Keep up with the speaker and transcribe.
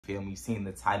feel me? You've seen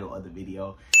the title of the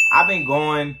video. I've been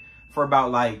going for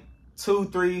about like 4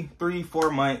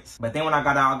 months. But then when I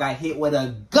got out, I got hit with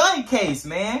a gun case,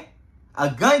 man. A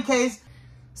gun case.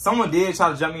 Someone did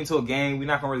try to jump me into a game. We're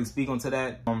not gonna really speak onto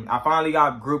that. I finally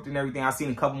got grouped and everything. I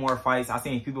seen a couple more fights. I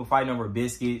seen people fighting over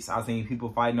biscuits. I seen people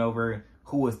fighting over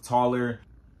who was taller.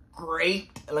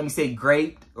 Graped. Let me say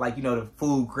graped. Like, you know, the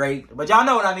food graped. But y'all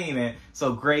know what I mean, man.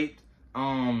 So graped.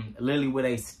 Literally with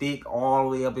a stick all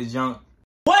the way up his junk.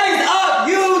 What is up,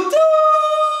 YouTube?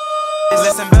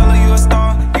 Listen, Bella, you a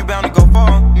star. You bound to go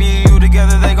far. Me and you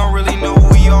together, they gon' really know who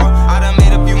we are. I done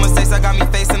made a few mistakes, I got me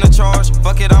facing the charge.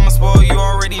 Fuck it, I'ma spoil, you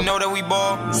already know that we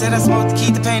ball. Said I smoke to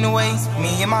keep the pain away.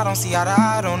 Me and my don't see eye to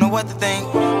eye, don't know what to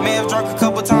think. May have drunk a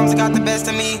couple times, it got the best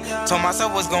of me. Told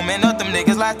myself what's gon' man up, them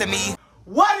niggas laughed at me.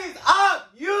 What is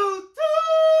up, YouTube?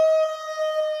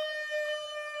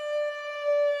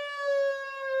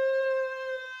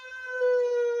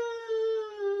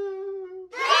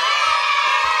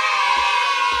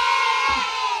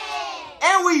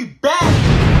 And we back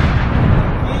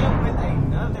again with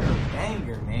another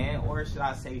banger, man. Or should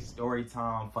I say story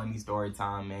time, funny story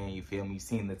time, man. You feel me? You've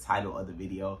seen the title of the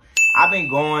video. I've been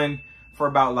going for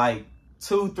about like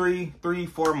 4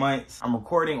 months. I'm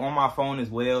recording on my phone as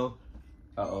well.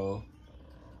 Uh-oh.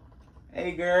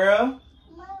 Hey, girl.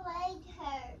 My leg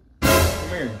hurts. Come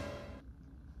here.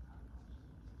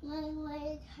 My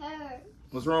leg hurts.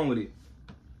 What's wrong with it?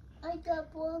 I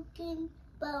got broken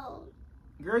bone.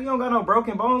 Girl, you don't got no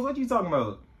broken bones. What you talking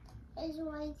about? It's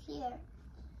right here.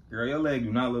 Girl, your leg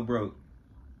do not look broke.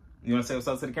 You want to say what's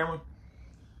up to the camera?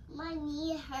 My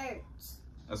knee hurts.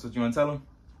 That's what you want to tell them?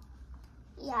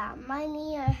 Yeah, my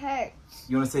knee hurts.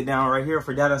 You want to sit down right here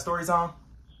for Dada story time?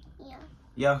 Yeah.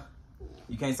 Yeah?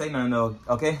 You can't say nothing though,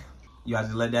 okay? You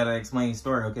have to let Dada explain the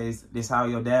story, okay? This how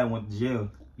your dad went to jail.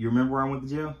 You remember where I went to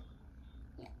jail?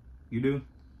 Yeah. You do?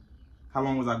 How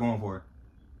long was I going for?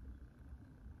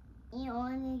 You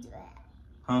want to do it?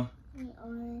 Huh? You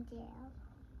want to do it?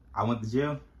 I went to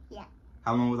jail? Yeah.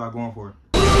 How long was I going for?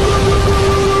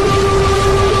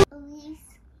 At least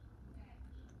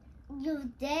you're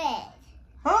dead.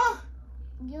 Huh?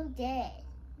 You're dead.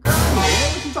 Girl,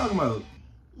 what you talking about?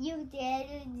 You dead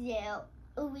in jail.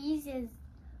 Elise just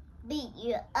beat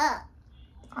you up.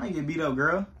 I ain't get beat up,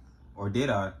 girl. Or did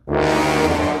I?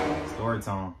 Story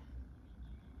time.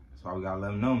 That's why we gotta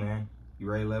let them know, man. You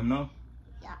ready to let them know?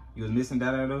 Yeah. You was missing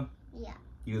Dada though? Yeah.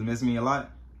 You was missing me a lot?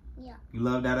 Yeah. You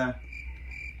love Dada?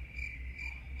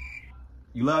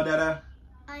 You love Dada?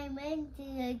 I went to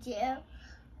the jail.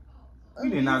 You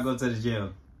did not go to the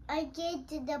jail. I get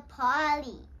to the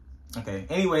party. Okay,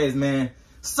 anyways, man.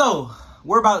 So,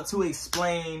 we're about to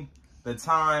explain the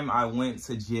time I went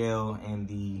to jail and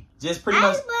the... Just pretty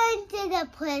much... I went to the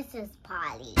princess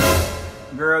party.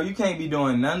 Girl, you can't be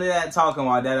doing none of that talking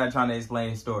while Dada trying to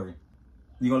explain his story.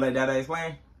 You gonna let Dada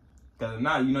explain? Because if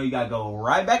not, you know you gotta go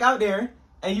right back out there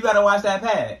and you gotta watch that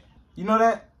pad. You know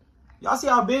that? Y'all see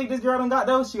how big this girl done got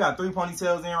though? She got 3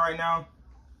 ponytails in right now.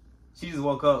 She just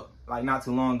woke up like not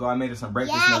too long ago. I made her some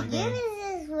breakfast and everything. Yeah, give me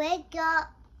this wake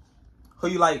up. Who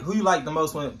you like the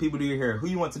most when people do your hair? Who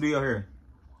you want to do your hair?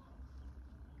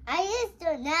 I just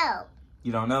don't know.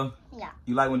 You don't know? Yeah.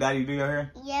 You like when Daddy do your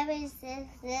hair? Yeah, but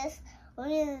this what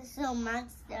is so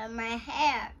monster in my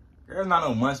hair? Girl, there's not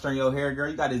no monster in your hair, girl.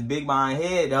 You got this big behind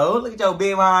head, though. Look at your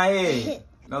big behind head.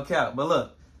 No cap. But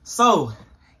look. So.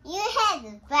 Your head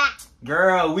is back.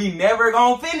 Girl, we never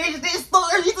gonna finish this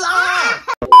story time.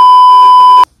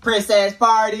 Princess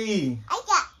party. I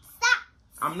got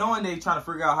socks. I'm knowing they trying to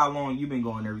figure out how long you've been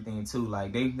going and everything, too.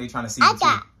 Like, they trying to see I you,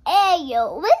 got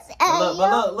Ariel. What's Ariel?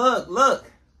 But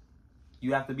look.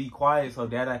 You have to be quiet so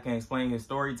Dada can explain his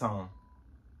story time.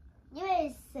 You're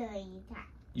a silly time.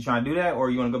 You trying to do that, or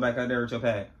you want to go back out there with your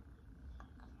pad?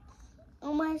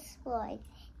 Oh my sport.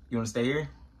 You want to stay here?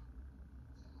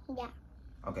 Yeah.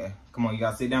 Okay. Come on, you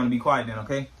got to sit down and be quiet then,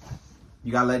 okay?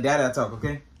 You got to let Dada talk,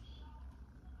 okay?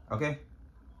 Okay?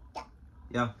 Yeah.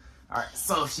 Yeah. All right.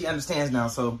 So, she understands now,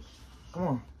 so come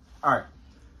on. All right.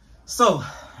 So,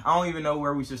 I don't even know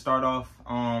where we should start off.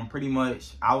 Pretty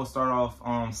much, I will start off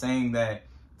saying that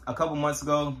a couple months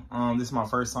ago, this is my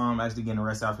first time actually getting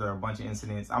arrested after a bunch of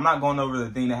incidents. I'm not going over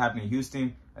the thing that happened in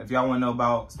Houston. If y'all want to know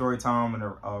about story time and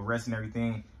the arrest and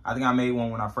everything, I think I made one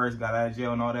when I first got out of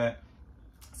jail and all that.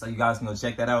 So you guys can go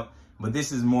check that out. But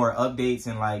this is more updates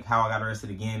and like how I got arrested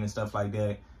again and stuff like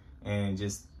that. And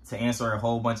just to answer a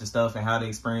whole bunch of stuff and how the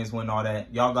experience went and all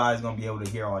that. Y'all guys going to be able to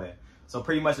hear all that. So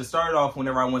pretty much it started off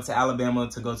whenever I went to Alabama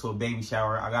to go to a baby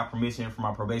shower. I got permission from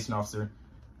my probation officer.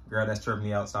 Girl, that's tripping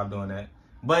me out. Stop doing that.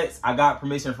 But I got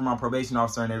permission from my probation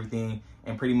officer and everything.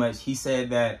 And pretty much he said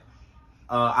that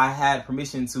I had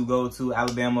permission to go to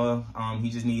Alabama. He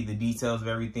just needed the details of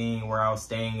everything, where I was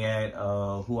staying at,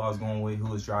 who I was going with, who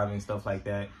was driving, stuff like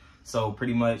that. So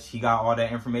pretty much he got all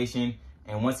that information.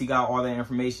 And once he got all that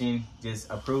information, just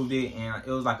approved it. And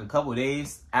it was like a couple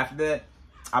days after that,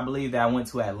 I believe that I went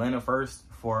to Atlanta first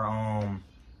for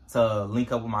to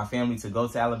link up with my family to go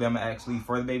to Alabama actually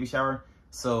for the baby shower.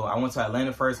 So I went to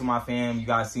Atlanta first with my fam. You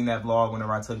guys seen that vlog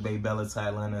whenever I took baby Bella to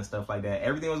Atlanta and stuff like that.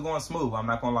 Everything was going smooth. I'm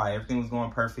not gonna lie. Everything was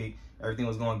going perfect. Everything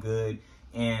was going good.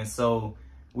 And so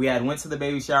we had went to the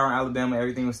baby shower in Alabama.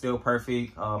 Everything was still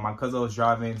perfect. My cousin was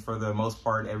driving for the most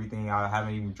part. Everything, I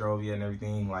haven't even drove yet and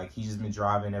everything. Like, he's just been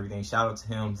driving everything. Shout out to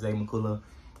him, Zay McCullough.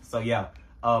 So yeah,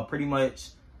 pretty much.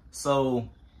 So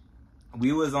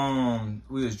we was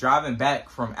driving back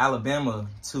from Alabama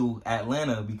to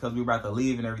Atlanta because we were about to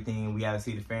leave and everything. We had to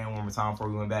see the fan one more time before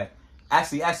we went back.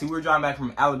 Actually, we were driving back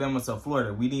from Alabama to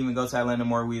Florida. We didn't even go to Atlanta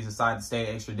more. We decided to stay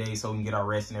an extra day so we can get our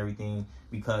rest and everything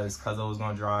because Cuzzo was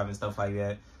going to drive and stuff like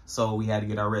that. So we had to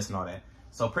get our rest and all that.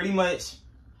 So pretty much,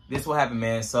 this what happened,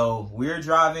 man. So we were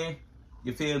driving,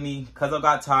 you feel me? Cuzzo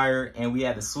got tired and we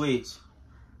had to switch.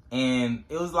 And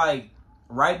it was like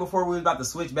right before we was about to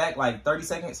switch back, like 30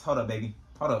 seconds. Hold up, baby.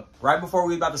 Hold up. Right before we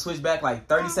was about to switch back, like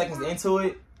 30 seconds into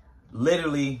it,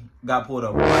 literally got pulled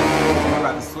over. Right before we were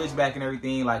about to switch back and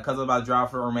everything, like, cause I was about to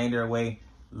drive for the remainder of the way,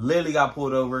 literally got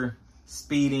pulled over,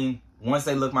 speeding. Once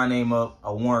they looked my name up,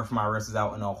 a warrant for my arrest was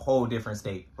out in a whole different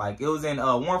state. Like, it was in,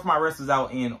 warrant for my arrest was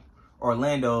out in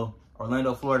Orlando,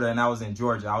 Florida, and I was in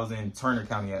Georgia. I was in Turner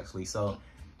County, actually. So,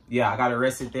 yeah, I got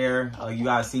arrested there. You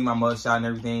guys see my mugshot and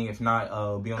everything. If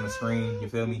not, be on the screen, you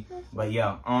feel me? But,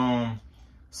 yeah,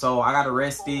 so I got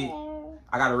arrested.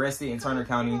 I got arrested in Turner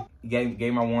County,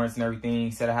 gave my warrants and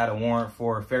everything. Said I had a warrant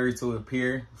for failure to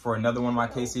appear for another one of my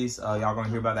cases. Y'all gonna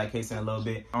hear about that case in a little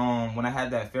bit. When I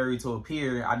had that failure to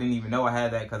appear, I didn't even know I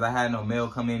had that because I had no mail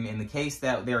come in. In the case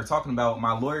that they were talking about,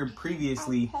 my lawyer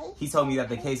previously, he told me that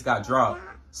the case got dropped.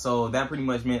 So that pretty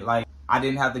much meant, like, I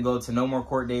didn't have to go to no more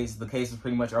court dates. The case was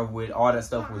pretty much over with. All that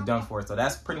stuff was done for. So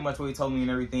that's pretty much what he told me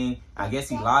and everything. I guess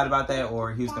he lied about that,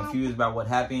 or he was confused about what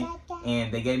happened,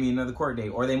 and they gave me another court date,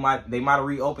 or they might have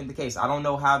reopened the case. I don't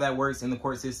know how that works in the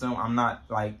court system. I'm not,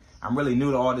 like, I'm really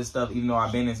new to all this stuff, even though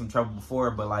I've been in some trouble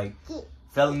before. But, like,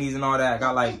 felonies and all that, I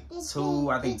got like two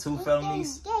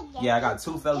felonies. Yeah, I got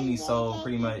 2 felonies. So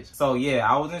pretty much. So yeah,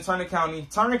 I was in Turner County.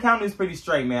 Turner County is pretty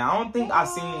straight, man. I don't think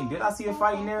did I see a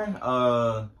fight in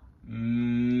there?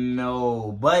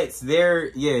 No, but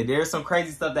there's some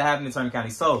crazy stuff that happened in Turner County.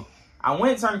 So I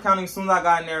went to Turner County. As soon as I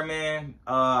got in there, man,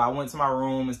 I went to my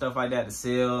room and stuff like that to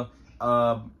cell.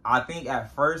 I think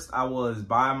at first I was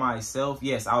by myself.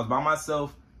 Yes, I was by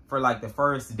myself for like the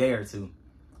first day or two.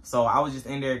 So I was just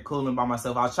in there cooling by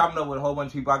myself. I was chopping up with a whole bunch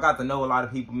of people. I got to know a lot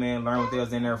of people, man, learn what they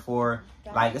was in there for.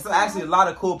 Like, it's actually a lot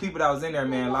of cool people that was in there,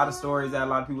 man. A lot of stories that a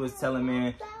lot of people was telling,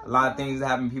 man. A lot of things that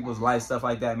happen in people's life, stuff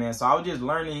like that, man. So I was just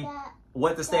learning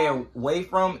what to stay away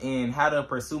from and how to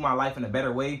pursue my life in a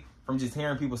better way from just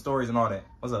hearing people's stories and all that.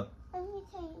 What's up? Let me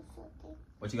tell you something.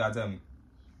 What you gotta tell me?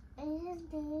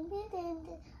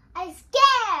 I'm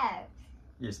scared.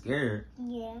 You're scared?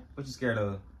 Yeah. What you scared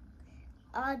of?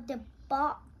 The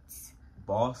box.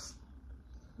 Boss?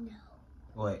 No.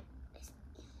 What? It's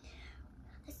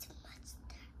a monster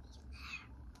in there.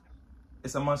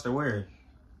 It's a monster where?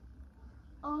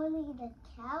 Only the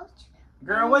couch.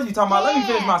 Girl, what you talking about? Let me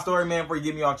finish my story, man, before you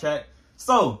get me off track.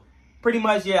 So, pretty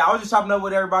much, yeah, I was just chopping up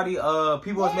with everybody.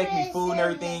 People was making me food and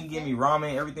everything, giving me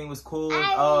ramen. Everything was cool.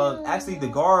 Actually, the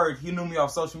guard, he knew me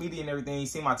off social media and everything. He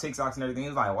seen my TikToks and everything. He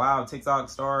was like, wow, TikTok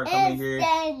star, come in here.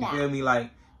 You feel me?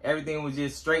 Like, everything was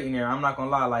just straight in there. I'm not gonna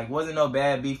lie. Like, wasn't no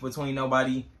bad beef between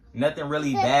nobody. Nothing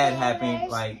really bad happened.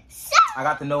 Like, I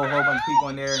got to know a whole bunch of people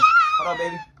in there. Hold up,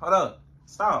 baby. Hold up.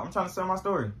 Stop. I'm trying to tell my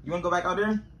story. You wanna go back out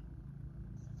there?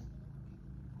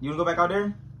 You wanna go back out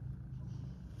there?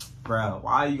 Bro,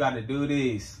 why you gotta do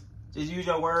this? Just use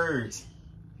your words.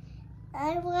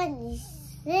 I want to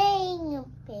sing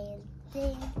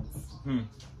things.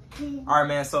 Alright,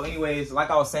 man. So anyways,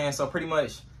 like I was saying, so pretty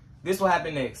much this will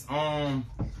happen next. Hold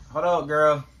up,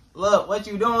 girl. Look, what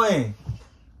you doing?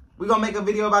 We gonna make a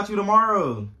video about you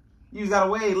tomorrow. You just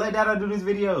gotta wait. Let Dada do this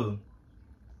video.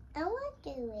 I want to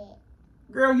do it.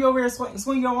 Girl, you over here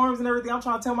swing your arms and everything. I'm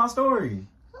trying to tell my story.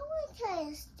 I want to tell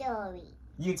you a story.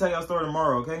 You can tell your story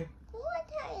tomorrow, okay? I want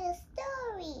to tell you a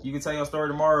story. You can tell your story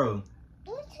tomorrow. I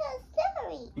want to tell a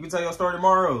story. You can tell your story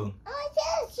tomorrow. I want to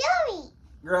tell a story.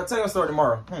 Girl, tell your story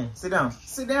tomorrow. Sit down.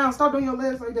 Sit down. Stop doing your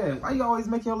legs like that. Why you always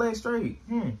make your legs straight?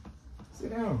 Sit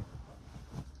down.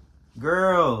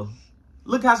 Girl,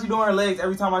 look how she doing her legs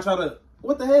every time I try to...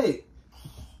 What the heck?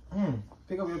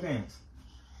 Pick up your pants.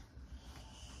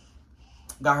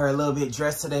 Got her a little bit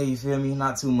dressed today, you feel me?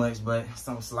 Not too much, but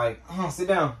something slight. Sit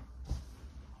down.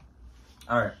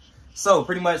 All right. So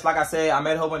pretty much, like I said, I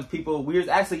met a whole bunch of people. We was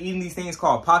actually eating these things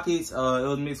called pockets. It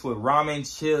was mixed with ramen,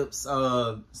 chips,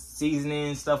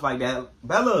 seasoning, stuff like that.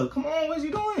 Bella, come on, what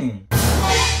you doing?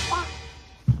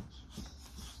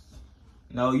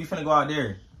 No, you finna go out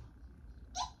there.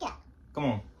 Come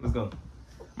on, let's go.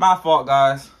 My fault,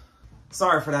 guys.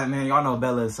 Sorry for that, man. Y'all know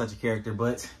Bella is such a character,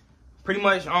 but pretty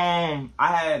much,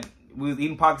 we was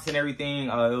eating pockets and everything.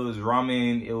 It was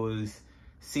ramen, it was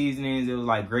seasonings, it was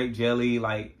like grape jelly,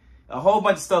 like a whole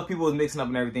bunch of stuff people was mixing up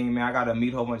and everything, man. I got to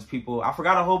meet a whole bunch of people. I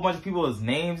forgot a whole bunch of people's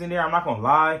names in there. I'm not going to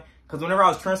lie. Because whenever I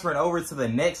was transferring over to the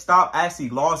next stop, I actually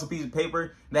lost a piece of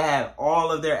paper that had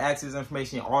all of their access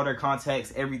information, all their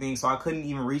contacts, everything. So I couldn't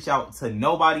even reach out to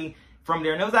nobody from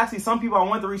there. And there was actually some people I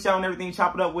wanted to reach out and everything,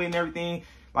 chop it up with and everything.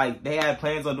 Like, they had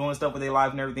plans on doing stuff with their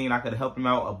life and everything. And I could help them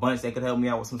out a bunch. They could help me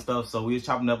out with some stuff. So we was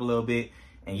chopping up a little bit.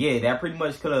 And yeah, that pretty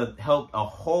much could have helped a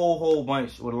whole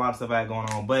bunch with a lot of stuff I had going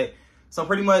on. But so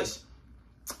pretty much,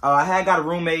 I had got a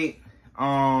roommate.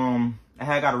 I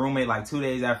had got a roommate like 2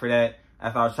 days after that,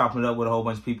 after I was chopping it up with a whole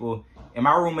bunch of people. And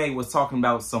my roommate was talking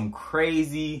about some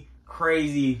crazy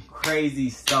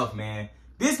stuff, man.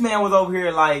 This man was over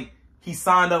here like he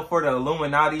signed up for the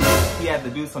Illuminati. He had to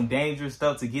do some dangerous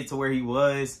stuff to get to where he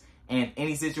was. And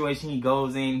any situation he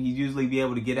goes in, he'd usually be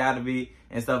able to get out of it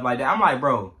and stuff like that. I'm like,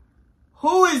 bro,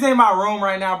 who is in my room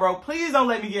right now, bro? Please don't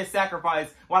let me get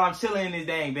sacrificed while I'm chilling in this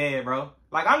dang bed, bro.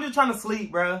 Like, I'm just trying to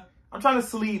sleep, bro. I'm trying to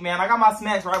sleep, man. I got my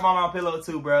snacks right by my pillow,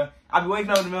 too, bro. I be waking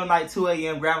up in the middle of the night, 2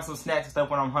 a.m., grabbing some snacks and stuff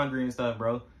when I'm hungry and stuff,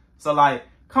 bro. So, like,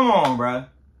 come on, bro.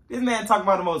 This man talking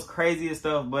about the most craziest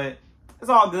stuff, but it's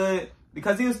all good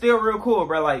because he was still real cool,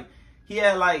 bro. Like, he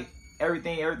had, like,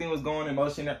 everything was going in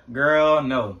motion. Girl,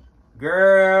 no.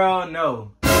 Girl,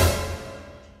 no.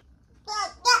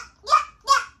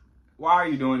 Why are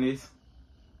you doing this?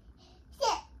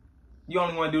 You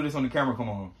only want to do this on the camera, come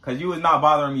on. Because you was not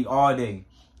bothering me all day.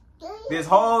 This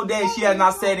whole day, she has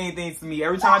not said anything to me.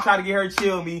 Every time I try to get her to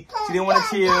chill me, she didn't want to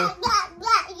chill.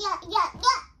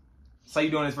 So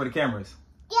you doing this for the cameras?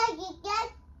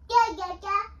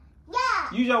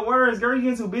 Use your words, girl. You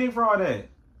getting too big for all that.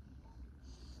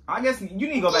 I guess you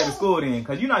need to go back to school then,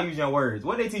 because you're not using your words.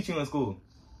 What they teach you in school?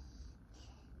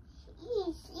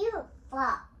 It's your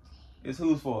fault. It's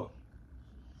whose fault?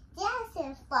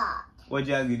 Jazz's fault. What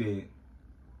Jazzy did?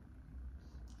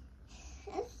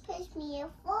 Push me in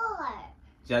floor.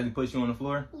 Jazzy pushed you on the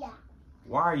floor? Yeah.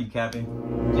 Why are you capping?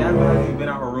 Jazzy hasn't been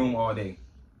out her room all day.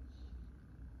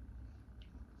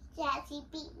 Jazzy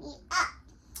beat me up.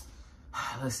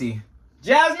 Let's see.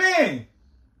 Jasmine!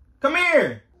 Come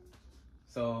here!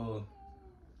 So,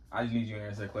 I just need you to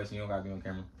answer that question. You don't gotta be on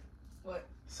camera. What?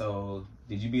 So,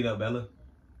 did you beat up Bella?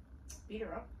 Beat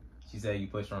her up? She said you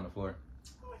pushed her on the floor.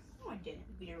 No, I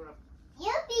didn't beat her up.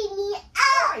 You beat me No,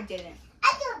 up. I didn't.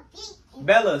 I don't beat you.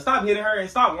 Bella, stop hitting her and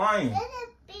stop lying. You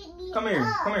didn't beat me Come here,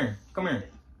 up. come here, come here,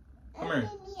 come here, You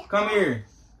beat me come up. here,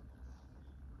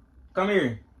 come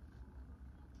here,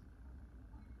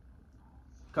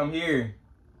 come here.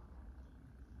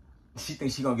 She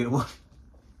thinks she gonna get a whoop.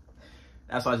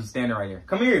 That's why she's standing right here.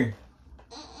 Come here.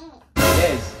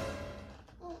 Yes.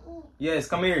 Yes,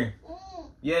 come here.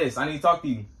 Yes, I need to talk to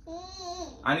you.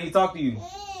 I need to talk to you.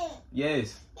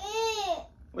 Yes.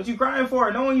 What you crying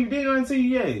for? No one you did nothing to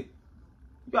you yet.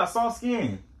 You got soft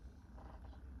skin.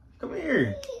 Come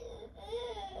here.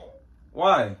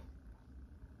 Why?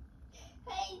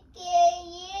 I dare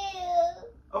you.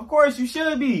 Of course you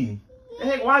should be. The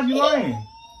heck, why are you lying?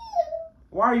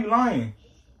 Why are you lying?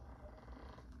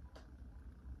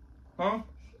 Huh?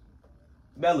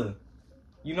 Bella,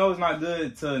 you know it's not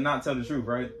good to not tell the truth,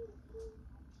 right?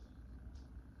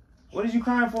 What is you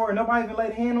crying for? Nobody even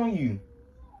laid a hand on you.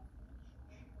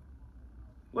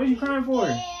 What are you crying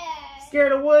for?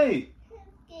 Scared of what? You.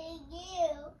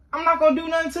 I'm not gonna do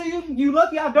nothing to you. You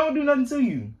lucky I don't do nothing to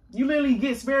you. You literally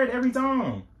get spared every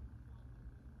time.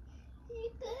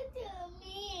 You good to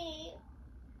me.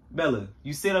 Bella,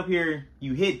 you sit up here,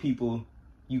 you hit people,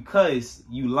 you cuss,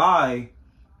 you lie,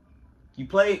 you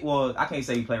play, well, I can't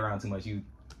say you play around too much. You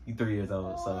 3 years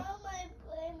old, so. I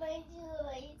play my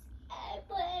toys. I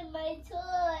play my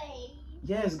toys.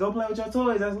 Yes, go play with your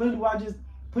toys. That's literally what I just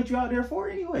put you out there for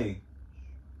anyway.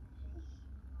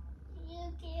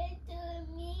 You can't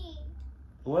do me.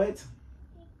 What?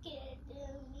 You can't do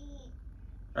me.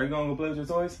 Are you gonna go play with your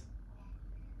toys?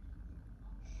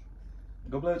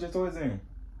 Go play with your toys then.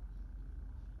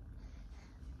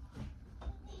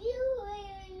 You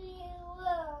really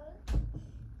wrong.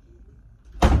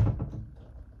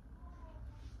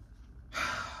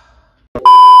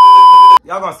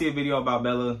 y'all gonna see a video about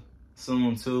Bella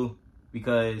soon too,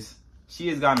 because she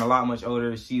has gotten a lot much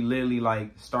older. She literally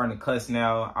like starting to cuss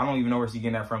now. I don't even know where she's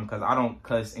getting that from, because I don't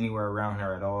cuss anywhere around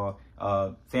her at all.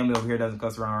 Family over here doesn't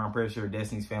cuss around her. I'm pretty sure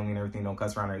Destiny's family and everything don't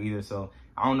cuss around her either. So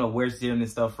I don't know where she's getting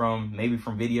this stuff from. Maybe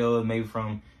from videos, maybe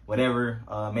from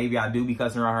whatever. Maybe I do be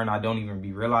cussing around her and I don't even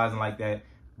be realizing like that.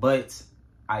 But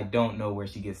I don't know where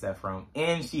she gets that from.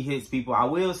 And she hits people. I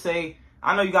will say,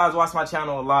 I know you guys watch my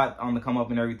channel a lot on the come up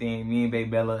and everything. Me and Baby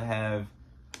Bella have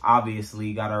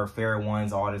obviously got our fair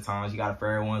ones all the time. She got her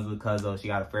fair ones with Cuzzo. She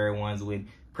got her fair ones with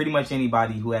pretty much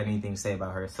anybody who had anything to say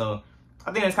about her. So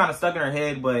I think it's kind of stuck in her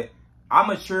head, but I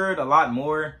matured a lot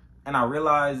more and I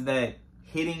realized that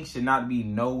hitting should not be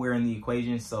nowhere in the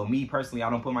equation. So me personally, I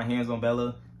don't put my hands on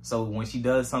Bella. So when she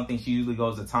does something, she usually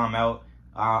goes to timeout.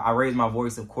 I raise my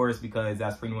voice, of course, because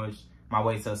that's pretty much my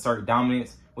way to assert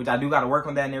dominance, which I do got to work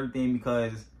on that and everything,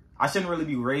 because I shouldn't really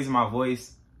be raising my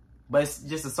voice. But it's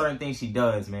just a certain thing she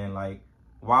does, man. Like,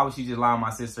 why would she just lie on my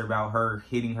sister about her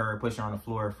hitting her, pushing her on the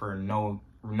floor for no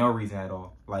reason at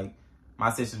all? Like,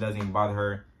 my sister doesn't even bother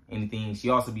her anything. She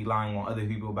also be lying on other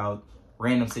people about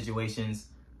random situations.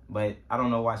 But I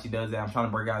don't know why she does that. I'm trying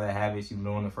to break out of that habit. She's been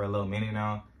doing it for a little minute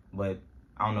now, but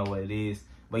I don't know what it is.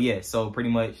 But yeah, so pretty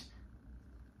much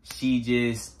she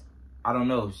just, I don't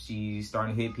know. She's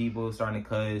starting to hit people, starting to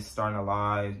cuss, starting to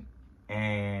lie,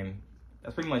 and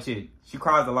that's pretty much it. She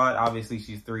cries a lot. Obviously,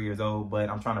 she's 3 years old, but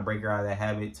I'm trying to break her out of that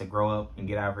habit to grow up and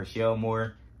get out of her shell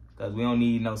more, because we don't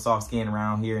need no soft skin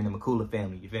around here in the Makula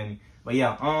family. You feel me? But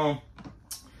yeah,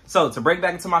 so to break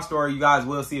back into my story, you guys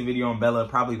will see a video on Bella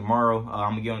probably tomorrow.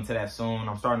 I'm gonna get into that soon.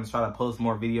 I'm starting to try to post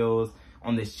more videos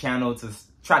on this channel to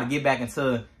try to get back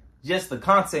into just the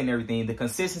content and everything, the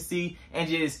consistency, and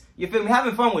just, you feel me,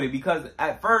 having fun with it. Because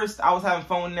at first I was having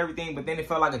fun with it and everything, but then it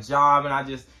felt like a job and I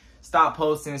just stopped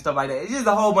posting and stuff like that. It's just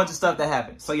a whole bunch of stuff that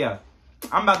happened. So yeah,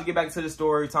 I'm about to get back to the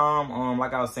story time.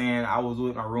 Like I was saying, I was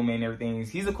with my roommate and everything.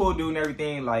 He's a cool dude and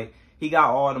everything. Like, he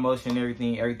got all the motion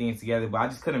and everything's together, but I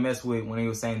just couldn't mess with when he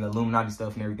was saying the Illuminati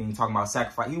stuff and everything, talking about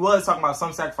sacrifice. He was talking about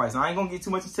some sacrifice. I ain't gonna get too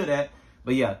much into that,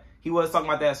 but yeah, he was talking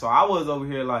about that. So I was over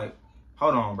here like,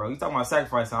 hold on, bro. You talking about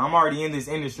sacrifice? I'm already in this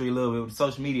industry a little bit with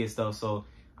social media stuff, so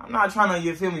I'm not trying to,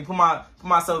 you feel me, put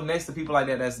myself next to people like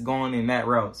that that's going in that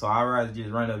route. So I'd rather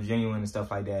just run up genuine and stuff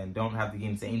like that and don't have to get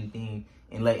into anything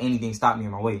and let anything stop me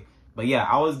in my way. But yeah,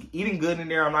 I was eating good in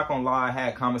there. I'm not gonna lie. I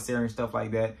had commissary and stuff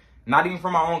like that. Not even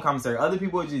from my own commissary. Other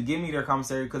people would just give me their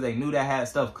commissary because they knew that I had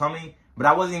stuff coming, but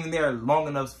I wasn't even there long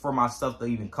enough for my stuff to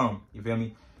even come. You feel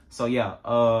me? So yeah,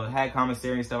 had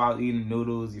commissary and stuff. I was eating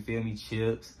noodles, you feel me,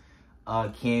 chips,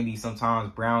 candy,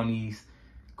 sometimes brownies.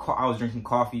 I was drinking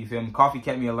coffee, you feel me? Coffee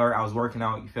kept me alert. I was working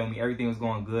out, you feel me? Everything was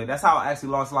going good. That's how I actually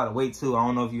lost a lot of weight too. I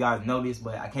don't know if you guys noticed,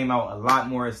 but I came out a lot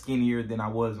more skinnier than I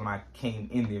was when I came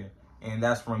in there. And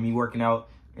that's from me working out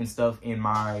and stuff in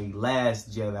my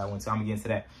last jail that I went to. I'm gonna get into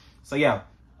that. So yeah,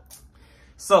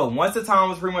 so once the time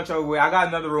was pretty much over with, I got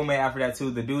another roommate after that too.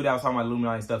 The dude that was talking about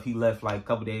Illuminati stuff, he left like a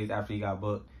couple days after he got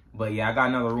booked. But yeah, I got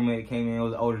another roommate that came in. It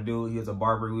was an older dude. He was a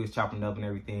barber. We was chopping up and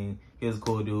everything. He was a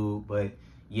cool dude. But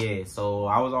yeah, so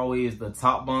I was always the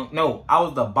top bunk. No, I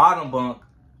was the bottom bunk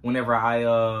whenever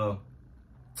I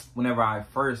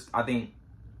first got there,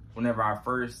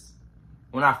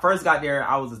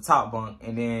 I was the top bunk.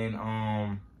 And then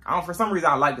for some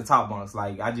reason I like the top bunks.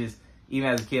 Like, even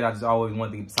as a kid, I just always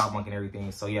wanted to get the top bunk and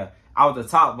everything. So yeah, I was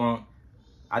the top bunk.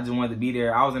 I just wanted to be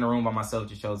there. I was in a room by myself,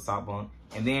 just chose the top bunk.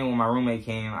 And then when my roommate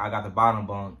came, I got the bottom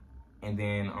bunk. And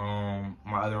then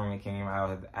my other roommate came,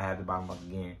 I had the bottom bunk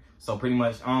again. So pretty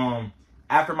much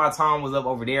after my time was up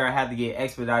over there, I had to get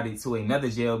expedited to another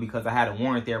jail because I had a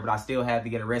warrant there, but I still had to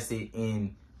get arrested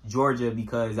in Georgia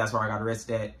because that's where I got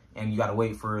arrested at. And you got to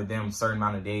wait for them a certain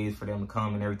amount of days for them to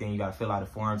come and everything. You got to fill out a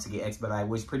form to get expedited,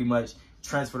 which pretty much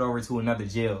transferred over to another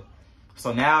jail.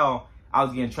 So now I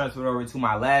was getting transferred over to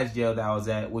my last jail that I was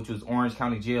at, which was Orange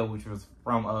County Jail, which was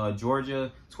from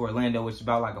Georgia to Orlando, which is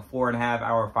about like a 4.5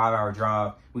 hour, 5 hour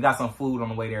drive. We got some food on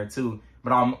the way there too.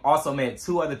 But I also met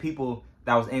 2 other people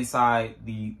that was inside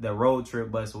the road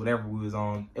trip bus or whatever we was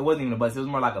on. It wasn't even a bus. It was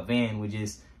more like a van with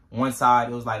just one side.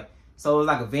 It was like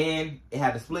a van. It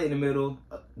had a split in the middle.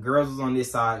 Girls was on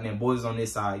this side and then boys was on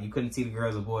this side. You couldn't see the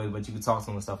girls or boys, but you could talk to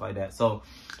them and stuff like that. So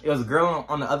it was a girl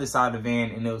on the other side of the van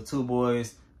and there was 2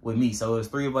 boys with me. So it was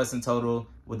 3 of us in total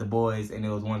with the boys and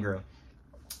there was 1 girl.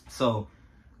 So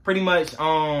pretty much,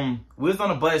 we was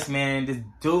on a bus, man. This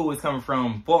dude was coming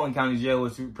from Fulton County Jail,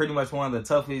 which is pretty much one of the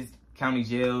toughest county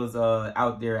jails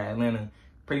out there at Atlanta.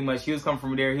 Pretty much, he was coming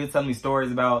from there. He was telling me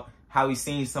stories about how he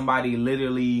seen somebody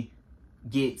literally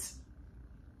get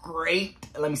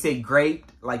graped. Let me say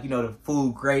graped, like, you know, the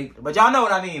food graped. But y'all know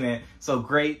what I mean, man. So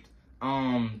graped,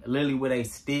 literally with a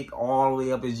stick all the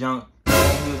way up his junk.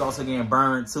 And he was also getting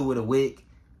burned too with a wick.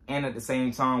 And at the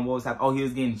same time, what was happening? Oh, he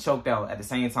was getting choked out at the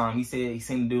same time. He said he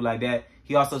seen the dude like that.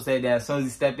 He also said that as soon as he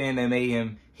stepped in, they made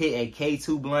him hit a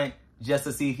K2 blunt just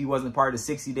to see if he wasn't part of the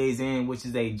 60 Days In, which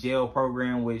is a jail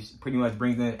program, which pretty much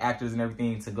brings in actors and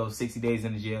everything to go 60 days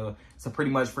in the jail. So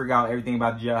pretty much figure out everything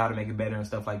about the jail, how to make it better and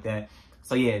stuff like that.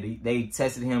 So yeah, they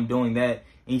tested him doing that.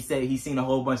 And he said he's seen a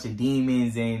whole bunch of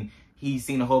demons and he's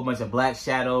seen a whole bunch of black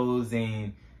shadows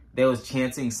and they was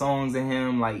chanting songs at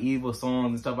him, like evil songs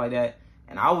and stuff like that.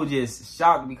 And I was just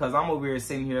shocked because I'm over here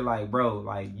sitting here like, bro,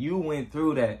 like you went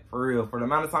through that for real. For the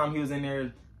amount of time he was in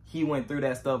there, he went through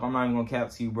that stuff. I'm not even gonna cap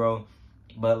to you, bro.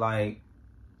 But like,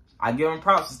 I give him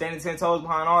props for standing 10 toes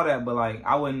behind all that. But like,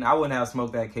 I wouldn't have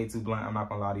smoked that K2 blunt. I'm not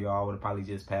gonna lie to y'all. I would have probably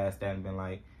just passed that and been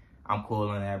like, I'm cool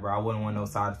on that, bro. I wouldn't want no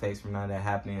side effects from none of that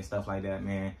happening and stuff like that,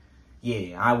 man.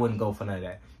 Yeah, I wouldn't go for none of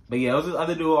that. But yeah, there was this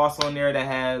other dude also in there that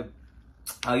had,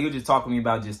 he was just talking to me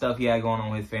about just stuff he had going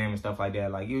on with his family and stuff like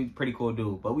that. Like, he was a pretty cool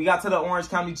dude. But we got to the Orange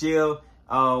County Jail.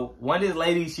 One of these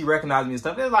ladies, she recognized me and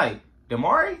stuff. It was like,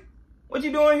 Damaury, what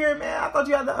you doing here, man? I thought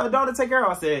you had a daughter to take care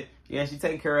of. I said, yeah, she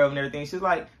taking care of and everything. She was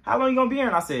like, how long you gonna be here?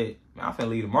 And I said, man, I'm finna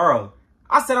leave tomorrow.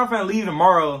 I said I'm finna leave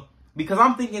tomorrow because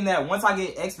I'm thinking that once I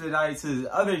get extradited to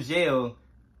the other jail,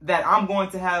 that I'm going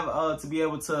to have to be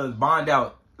able to bond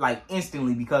out like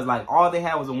instantly, because like all they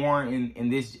had was a warrant in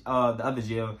this the other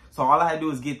jail. So all I had to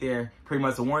do is get there, pretty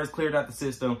much the warrant's cleared out the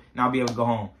system and I'll be able to go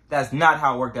home. That's not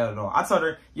how it worked out at all. I told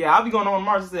her, yeah, I'll be going on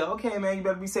tomorrow. She said, okay, man, you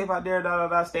better be safe out there,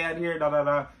 stay out here, It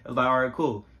was like, all right,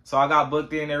 cool. So I got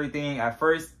booked in and everything. At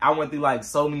first, I went through like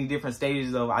so many different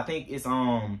stages of, I think it's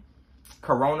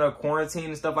corona quarantine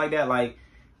and stuff like that. Like,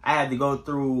 I had to go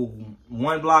through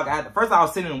one block. First, I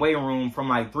was sitting in the waiting room from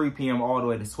like 3 p.m. all the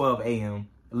way to 12 a.m.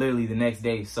 literally the next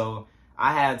day. So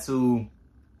I had to,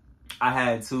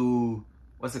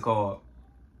 what's it called?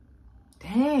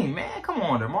 Dang, man, come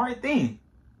on, Damaury, think.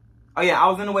 Oh yeah, I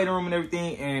was in the waiting room and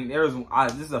everything, and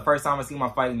this is the first time I seen my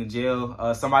fight in the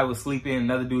jail. Somebody was sleeping,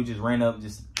 another dude just ran up,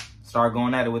 just started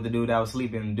going at it with the dude that was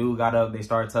sleeping. The dude got up, they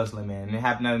started tussling, man. And it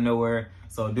happened out of nowhere.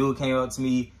 So a dude came up to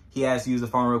me, he asked to use the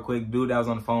phone real quick. Dude that was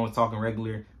on the phone was talking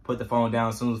regular, put the phone down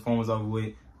as soon as the phone was over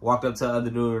with. Walked up to the other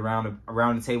dude around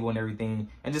the table and everything,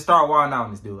 and just started wilding out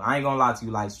on this dude. I ain't gonna lie to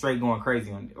you, like straight going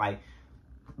crazy on, like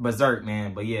berserk,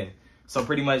 man. But yeah, so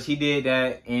pretty much he did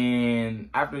that,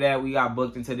 and after that we got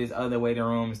booked into this other waiting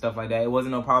room and stuff like that. It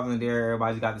wasn't no problem there.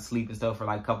 Everybody just got to sleep and stuff for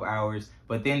like a couple hours.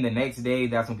 But then the next day,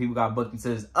 that's when people got booked into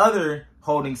this other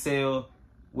holding cell,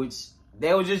 which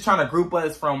they were just trying to group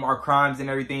us from our crimes and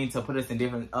everything to put us in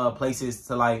different places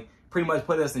to like pretty much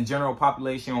put us in general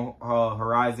population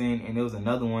horizon. And there was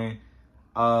another one,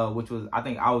 which was, I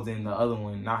think I was in the other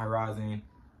one, not horizon.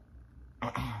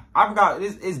 I forgot,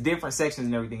 it's different sections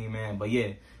and everything, man. But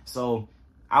yeah, so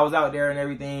I was out there and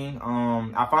everything.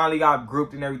 I finally got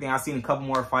grouped and everything. I seen a couple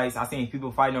more fights. I seen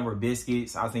people fighting over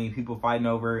biscuits. I seen people fighting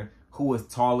over who was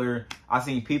taller. I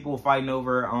seen people fighting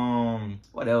over,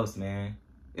 what else, man?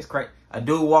 It's crazy. A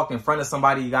dude walked in front of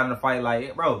somebody, got in a fight.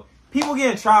 Like, bro, people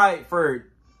getting tried for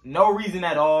no reason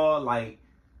at all. Like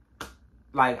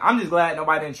I'm just glad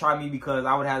nobody didn't try me, because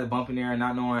I would have to bump in there and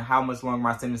not knowing how much longer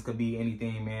my sentence could be,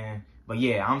 anything, man. But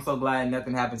yeah, I'm so glad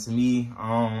nothing happened to me.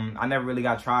 I never really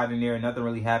got tried in there. Nothing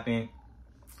really happened.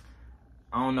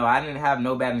 I don't know. I didn't have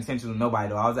no bad intentions with nobody,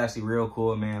 though. I was actually real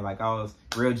cool, man. Like, I was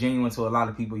real genuine to a lot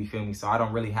of people, you feel me? So I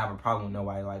don't really have a problem with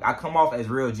nobody. Like, I come off as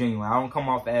real genuine. I don't come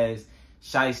off as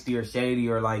shiesty or shady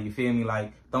or, like, you feel me?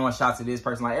 Like, throwing shots at this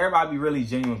person. Like, everybody be really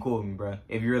genuine cool with me, bro.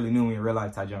 If you really knew me in real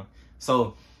life, type jump.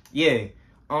 So, yeah.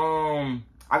 I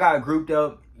got grouped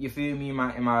up, you feel me, in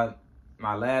my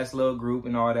last little group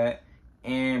and all that.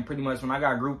 And pretty much when I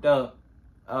got grouped up,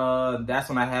 that's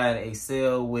when I had a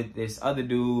cell with this other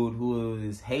dude who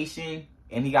was Haitian,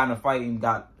 and he got in a fight and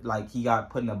he got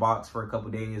put in a box for a couple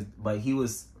days, but he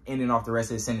was ending off the rest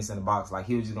of his sentence in the box. Like,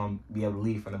 he was just gonna be able to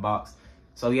leave from the box.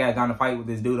 So he had gotten a fight with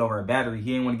this dude over a battery.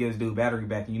 He didn't want to give this dude battery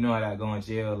back, and you know how that go in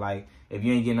jail. Like, if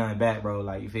you ain't getting nothing back, bro,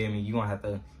 like, you feel me, you gonna have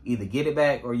to either get it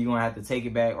back, or you gonna have to take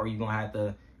it back, or you gonna have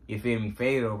to, you feel me,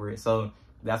 fade over it. So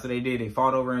that's what they did. They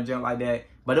fought over and jump like that.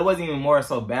 But it wasn't even more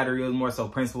so battery. It was more so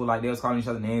principle. Like, they was calling each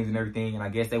other names and everything. And I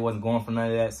guess they wasn't going for none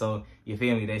of that. So, you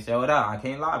feel me? They showed out. I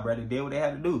can't lie, bro. They did what they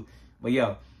had to do. But,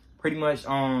 yo, pretty much,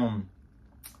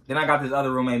 then I got this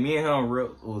other roommate. Me and him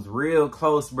was real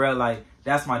close, bro. Like,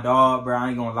 that's my dog, bro. I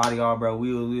ain't gonna lie to y'all, bro.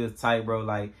 We was tight, bro.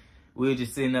 Like, we were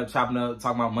just sitting up, chopping up,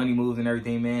 talking about money moves and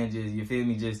everything, man. Just, you feel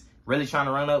me? Just really trying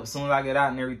to run up as soon as I get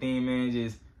out and everything, man.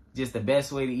 Just the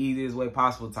best way, the easiest way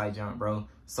possible type jump, bro.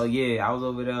 So yeah, I was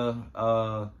over there.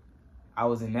 I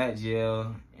was in that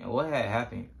jail, and what had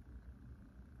happened?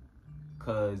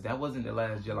 Cause that wasn't the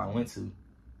last jail I went to.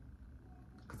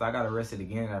 Cause I got arrested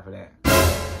again after that.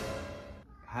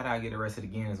 How did I get arrested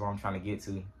again is what I'm trying to get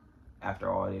to after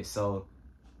all this. So,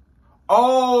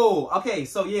 oh, okay.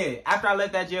 So yeah, after I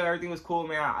left that jail, everything was cool,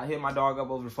 man. I hit my dog up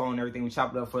over the phone and everything. We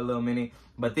chopped it up for a little minute.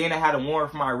 But then I had a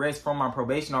warrant for my arrest from my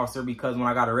probation officer because when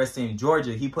I got arrested in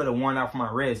Georgia, he put a warrant out for my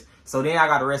arrest. So then I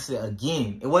got arrested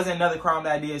again. It wasn't another crime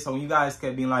that I did. So when you guys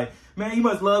kept being like, man, you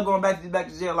must love going back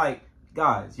to jail, like,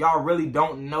 guys, y'all really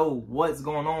don't know what's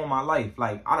going on in my life.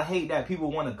 Like, I hate that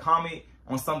people want to comment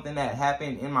on something that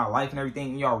happened in my life and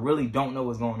everything, and y'all really don't know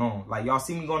what's going on. Like, y'all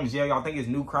see me going to jail, y'all think it's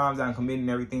new crimes that I'm committing and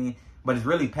everything, but it's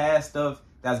really past stuff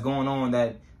that's going on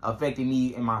that affected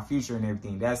me in my future and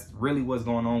everything. That's really what's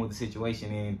going on with the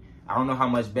situation, and I don't know how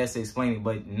much best to explain it,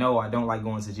 but no, I don't like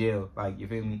going to jail. Like, you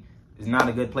feel me? It's not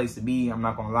a good place to be, I'm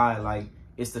not gonna lie. Like,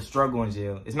 it's the struggle in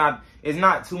jail. It's not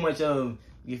too much of,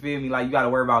 you feel me, like you got to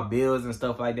worry about bills and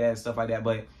stuff like that,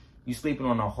 but you sleeping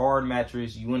on a hard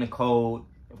mattress, you in the cold,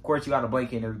 of course you got a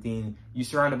blanket and everything, you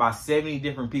surrounded by 70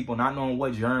 different people, not knowing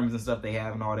what germs and stuff they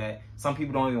have and all that. Some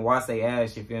people don't even wash their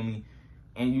ass, you feel me,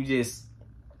 and you just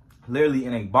literally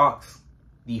in a box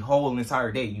the whole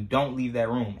entire day. You don't leave that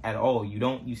room at all.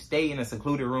 You stay in a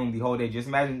secluded room the whole day. Just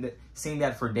imagine seeing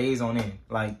that for days on end.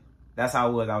 Like, that's how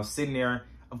it was. I was sitting there.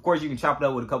 Of course, you can chop it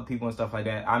up with a couple people and stuff like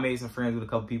that. I made some friends with a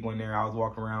couple people in there. I was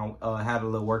walking around, had a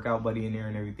little workout buddy in there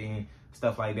and everything,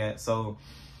 stuff like that. So,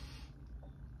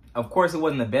 of course, it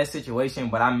wasn't the best situation,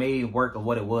 but I made work of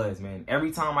what it was, man.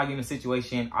 Every time I get in a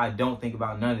situation, I don't think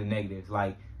about none of the negatives.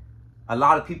 Like, a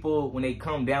lot of people, when they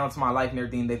come down to my life and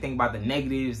everything, they think about the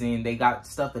negatives and they got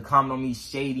stuff to comment on me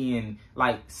shady and,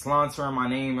 like, slandering my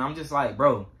name. And I'm just like,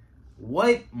 bro,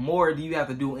 what more do you have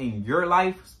to do in your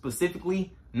life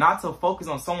specifically not to focus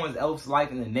on someone else's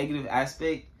life in the negative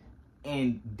aspect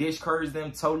and discourage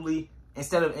them totally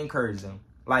instead of encourage them?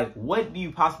 Like, what do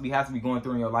you possibly have to be going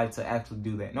through in your life to actually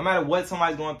do that? No matter what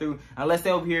somebody's going through, unless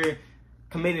they're over here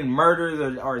committing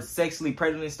murders or sexually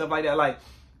predating and stuff like that, like,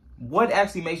 what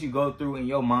actually makes you go through in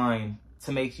your mind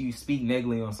to make you speak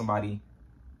negatively on somebody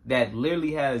that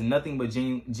literally has nothing but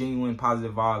genuine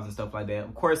positive vibes and stuff like that?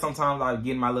 Of course, sometimes I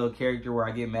get in my little character where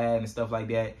I get mad and stuff like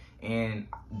that. And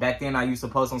back then, I used to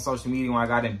post on social media when I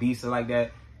got in beefs like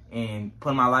that and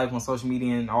put my life on social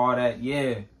media and all that.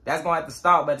 Yeah, that's going to have to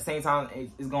stop. But at the same time,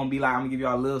 it's going to be like, I'm going to give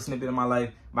y'all a little snippet of my life.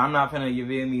 But I'm not finna, you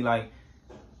feel me, like,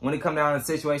 when it come down to a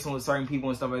situation with certain people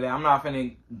and stuff like that, I'm not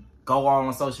finna go all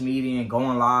on social media and go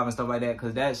on live and stuff like that,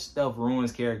 because that stuff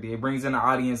ruins character. It brings in the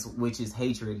audience, which is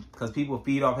hatred, because people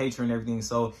feed off hatred and everything.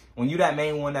 So when you that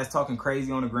main one that's talking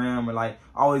crazy on the gram or like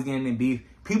always getting in beef,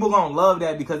 people gonna love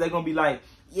that because they're gonna be like,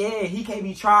 yeah, he can't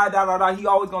be tried, da da da. He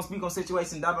always gonna speak on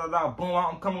situations, da da da. Boom,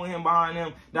 I'm coming with him behind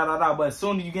him, da da da. But as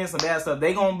soon as you get some bad stuff,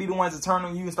 they gonna be the ones to turn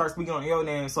on you and start speaking on your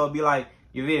name. So it'll be like,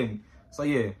 you feel me? So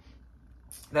yeah,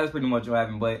 that's pretty much what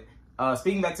happened. But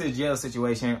speaking back to the jail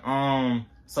situation,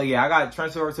 so yeah, I got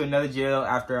transferred over to another jail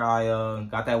after I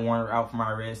got that warrant out for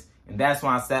my arrest. And that's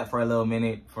when I sat for a little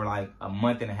minute, for like a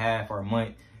month and a half or a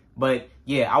month. But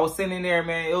yeah, I was sitting in there,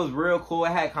 man. It was real cool. I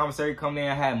had commissary come in.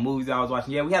 I had movies I was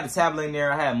watching. Yeah, we had the tablet in there.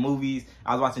 I had movies.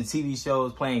 I was watching TV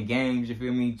shows, playing games, you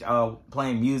feel me?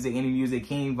 Playing music, any music,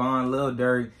 King Von, Lil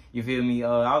Durk, you feel me?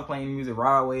 I was playing music,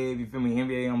 Rod Wave, you feel me?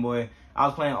 NBA Youngboy. I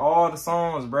was playing all the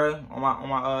songs, bro, on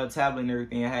my tablet and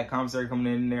everything. I had commissary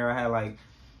coming in there. I had like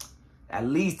at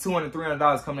least $200,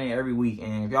 $300 coming in every week.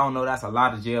 And if y'all don't know, that's a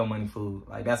lot of jail money food.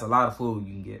 Like, that's a lot of food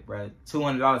you can get, bro.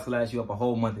 $200 could last you up a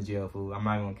whole month of jail food. I'm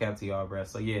not even gonna cap to y'all, bro.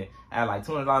 So yeah, I had like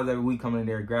 $200 every week coming in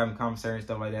there, grabbing commissary and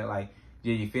stuff like that. Like,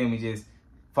 yeah, you feel me? Just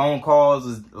phone calls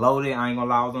was loaded. I ain't gonna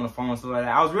lie, I was on the phone and stuff like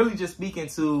that. I was really just speaking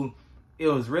to, it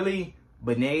was really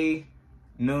Benet,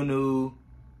 Nunu,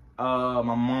 my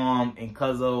mom, and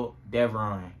Cuzzo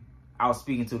Devron. I was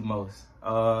speaking to the most.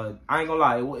 I ain't gonna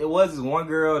lie, it was this one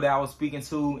girl that I was speaking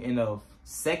to in the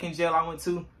second jail I went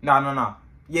to. No.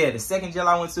 Yeah, the second jail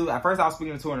I went to. At first, I was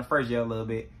speaking to her in the first jail a little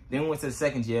bit. Then we went to the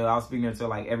second jail. I was speaking to her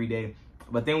like every day.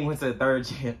 But then we went to the third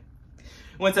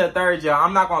jail.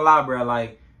 I'm not gonna lie, bro.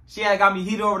 Like, she had got me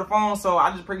heated over the phone, so I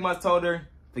just pretty much told her,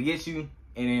 forget you,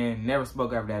 and then never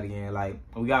spoke after that again. Like,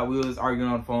 we was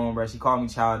arguing on the phone, bro. She called me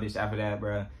childish after that,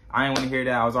 bro. I didn't want to hear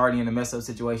that. I was already in a messed up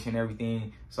situation and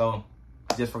everything. So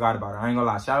just forgot about her. I ain't gonna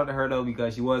lie. Shout out to her though,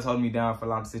 because she was holding me down for a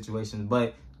lot of situations.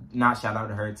 But not shout out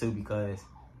to her too, because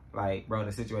like, bro,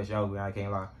 the situation over. I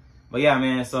can't lie. But yeah,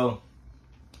 man. So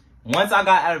once I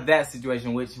got out of that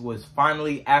situation, which was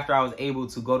finally after I was able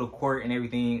to go to court and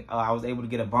everything, I was able to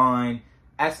get a bond.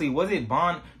 Actually, was it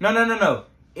bond? No.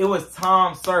 it was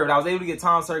time served. I was able to get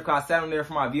time served because I sat on there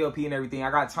for my VOP and everything.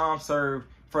 I got time served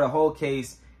for the whole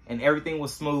case, and everything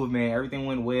was smooth, man. Everything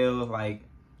went well. Like,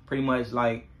 pretty much,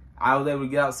 like, I was able to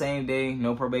get out same day.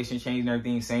 No probation change and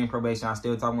everything. Same probation. I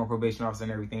still talk to my probation officer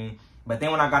and everything. But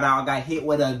then when I got out, I got hit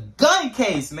with a gun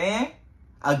case, man.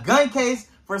 A gun case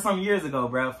for some years ago,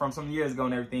 bro. From some years ago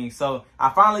and everything. So I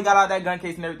finally got out that gun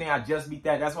case and everything. I just beat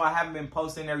that. That's why I haven't been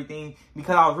posting everything,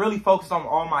 because I was really focused on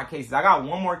all my cases. I got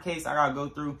one more case I got to go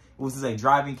through, which is a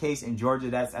driving case in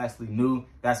Georgia. That's actually new.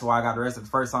 That's why I got arrested the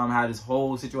first time I had this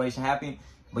whole situation happen.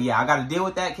 But yeah, I got to deal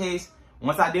with that case.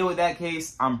 Once I deal with that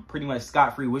case, I'm pretty much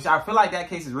scot-free, which I feel like that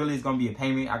case is really going to be a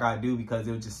payment I got to do, because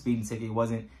it was just a speeding ticket. It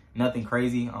wasn't nothing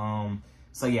crazy.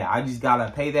 So yeah, I just got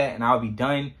to pay that and I'll be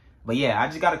done. But yeah, I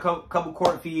just got a couple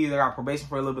court fees. I got probation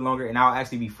for a little bit longer, and I'll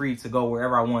actually be free to go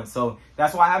wherever I want. So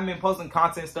that's why I haven't been posting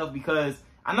content stuff, because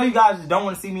I know you guys just don't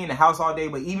want to see me in the house all day.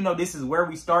 But even though this is where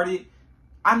we started,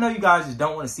 I know you guys just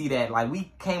don't want to see that. Like,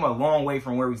 we came a long way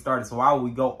from where we started. So why would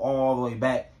we go all the way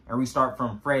back and restart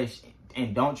from fresh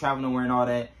and don't travel nowhere and all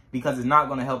that? Because it's not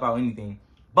going to help out anything.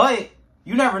 But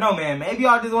you never know, man. Maybe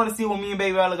y'all just want to see what me and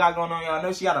Baby Ella got going on. Y'all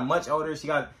know she got a much older. She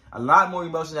got a lot more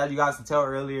emotions, as you guys can tell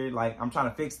earlier. Like, I'm trying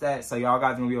to fix that. So y'all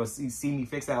guys gonna be able to see me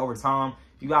fix that over time.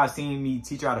 You guys seen me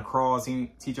teach her how to crawl,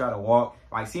 teach her how to walk.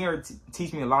 Like, seeing her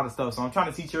teach me a lot of stuff. So I'm trying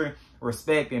to teach her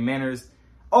respect and manners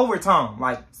over time.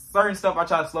 Like, certain stuff I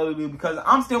try to slowly do, because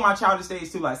I'm still my childish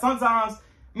stage too. Like, sometimes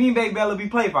me and Baby Bella be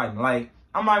play fighting. Like,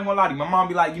 I'm not even gonna lie to you. My mom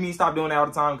be like, you need to stop doing that all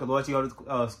the time, because what you go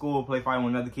to school, play fighting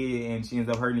with another kid, and she ends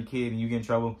up hurting the kid and you get in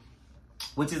trouble.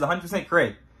 Which is 100%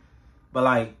 correct. But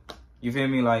like, you feel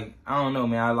me? Like, I don't know,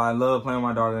 man. I love playing with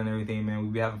my daughter and everything, man. We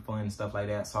be having fun and stuff like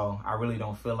that. So I really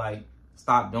don't feel like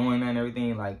stop doing that and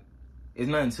everything. Like, it's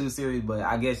nothing too serious, but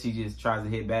I guess she just tries to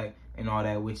hit back and all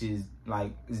that, which is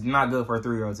like, it's not good for a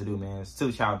 3-year-old to do, man. It's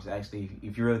too childish, actually,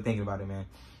 if you're really thinking about it, man.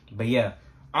 But yeah,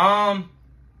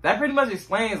 that pretty much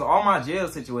explains all my jail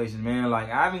situations, man. Like,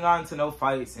 I haven't gotten into no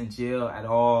fights in jail at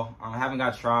all. I haven't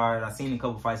got tried. I've seen a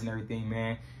couple fights and everything,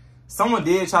 man. Someone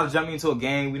did try to jump me into a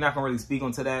gang. We're not going to really speak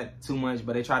onto that too much,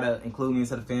 but they try to include me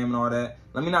into the fam and all that.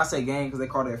 Let me not say gang, because they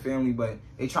call it family, but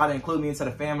they try to include me into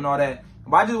the fam and all that.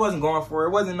 But I just wasn't going for it.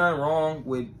 It wasn't nothing wrong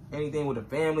with anything with the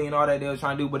family and all that they were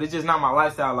trying to do, but it's just not my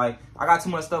lifestyle. Like, I got too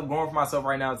much stuff going for myself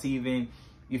right now to even,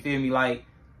 you feel me, like,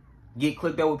 get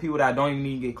clicked up with people that I don't even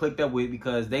need to get clicked up with,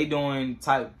 because they doing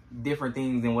type different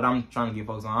things than what I'm trying to get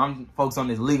focused on. I'm focused on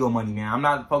this legal money, man. I'm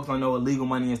not focused on no illegal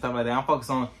money and stuff like that. I'm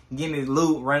focused on getting this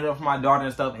loot, running up for my daughter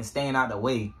and stuff, and staying out the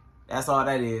way. That's all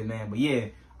that is, man. But yeah,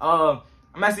 I'm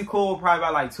actually cool with probably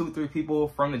about like 2-3 people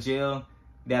from the jail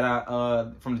that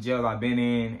from the jail I've been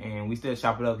in, and we still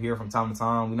chop it up here from time to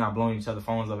time. We're not blowing each other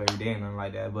phones up every day and nothing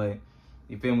like that, but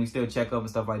you feel me? We still check up and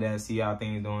stuff like that, see how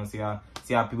things doing, see how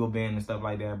people been and stuff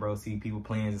like that, bro. See people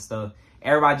plans and stuff.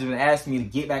 Everybody just been asking me to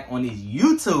get back on this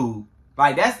YouTube.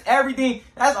 Like, that's everything.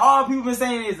 That's all people been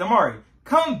saying is, Damaury,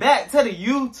 come back to the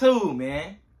YouTube,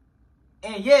 man.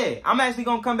 And yeah, I'm actually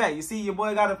gonna come back. You see, your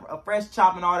boy got a fresh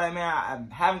chop and all that, man.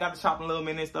 I haven't got to chop in a little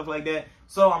minute and stuff like that.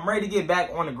 So I'm ready to get back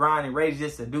on the grind and ready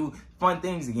just to do fun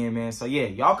things again, man. So yeah,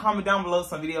 y'all comment down below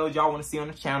some videos y'all want to see on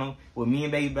the channel with me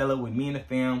and Baby Bella, with me and the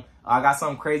fam. I got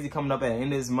something crazy coming up at the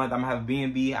end of this month. I'm gonna have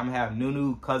B&B. I'm gonna have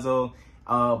Nunu, Cuzzo.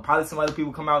 Probably some other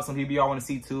people come out. Some people y'all want to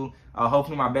see too.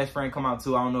 Hopefully my best friend come out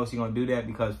too. I don't know if she's gonna do that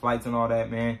because flights and all that,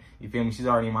 man. You feel me? She's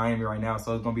already in Miami right now,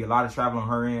 so it's gonna be a lot of travel on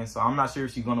her end. So I'm not sure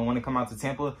if she's gonna want to come out to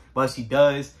Tampa, but if she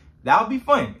does, that'll be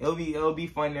fun. It'll be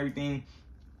fun and everything.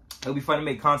 It'll be fun to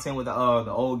make content with the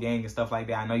old gang and stuff like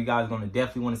that. I know you guys gonna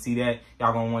definitely want to see that.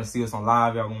 Y'all gonna want to see us on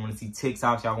live. Y'all gonna want to see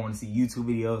TikToks. Y'all gonna want to see YouTube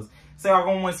videos. So y'all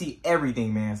gonna want to see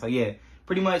everything, man. So yeah,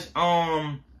 pretty much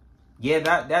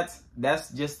yeah, that's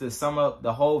just to sum up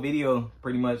the whole video.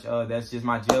 Pretty much that's just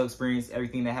my jail experience,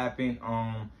 everything that happened.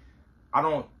 I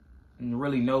don't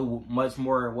really know much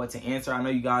more what to answer. I know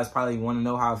you guys probably want to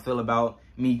know how I feel about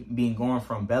me being gone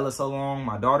from Bella so long,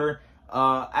 my daughter.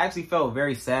 I actually felt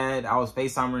very sad. I was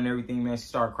FaceTiming and everything, man. She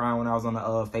started crying when I was on the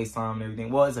FaceTime and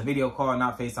everything. Well, it's a video call,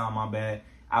 not FaceTime, my bad.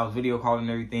 I was video calling and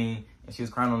everything, and she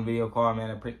was crying on the video call,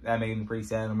 man. That made me pretty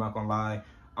sad, I'm not gonna lie.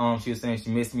 She was saying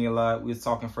she missed me a lot. We was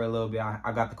talking for a little bit.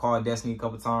 I got to call Destiny a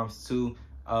couple times too,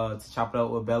 to chop it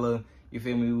up with Bella. You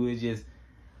feel me? We was just,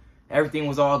 everything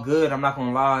was all good, I'm not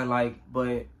gonna lie, like,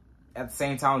 but at the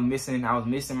same time, I was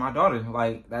missing my daughter.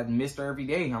 Like, I missed her every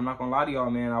day. I'm not gonna lie to y'all,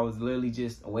 man. I was literally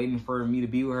just waiting for me to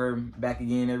be with her back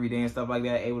again every day and stuff like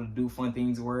that, able to do fun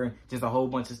things with her. Just a whole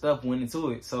bunch of stuff went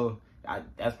into it. So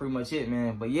that's pretty much it,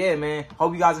 man. But yeah, man,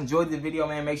 hope you guys enjoyed the video,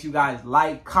 man. Make sure you guys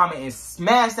like, comment, and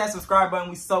smash that subscribe button.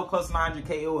 We so close to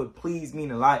 900K. It would please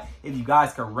mean a lot if you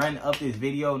guys could run up this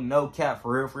video. No cap,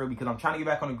 for real, because I'm trying to get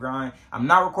back on the grind. I'm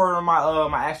not recording on my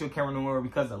my actual camera no more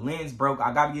because the lens broke.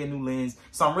 I gotta get a new lens,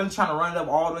 so I'm really trying to run it up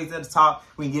all the way to the top.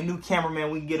 We can get a new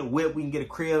cameraman, we can get a whip, we can get a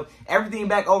crib, everything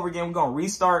back over again. We're gonna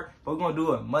restart, but we're gonna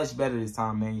do it much better this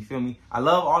time, man. You feel me? I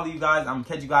love all of you guys. I'm gonna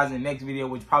catch you guys in the next video,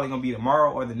 which probably gonna be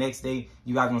tomorrow or the next day.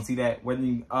 You guys gonna see that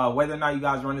whether or not you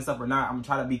guys run this up or not. I'm gonna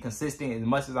try to be consistent as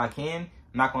much as I can.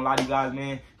 I'm not gonna lie to you guys,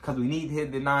 man, because we need to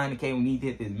hit the 900K. We need to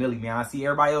hit this milli, man. I see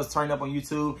everybody else turning up on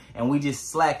YouTube and we just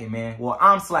slacking, man. Well,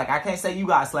 I'm slacking. I can't say you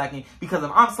guys slacking, because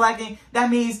if I'm slacking, that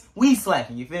means we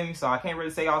slacking. You feel me? So I can't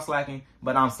really say y'all slacking,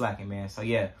 but I'm slacking, man. So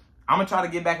yeah, I'm gonna try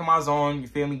to get back in my zone. You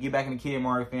feel me? Get back in the Kid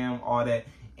Damaury fam, all that,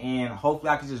 and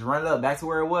hopefully I can just run it up back to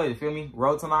where it was. You feel me?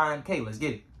 Road to 900K. Let's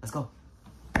get it. Let's go.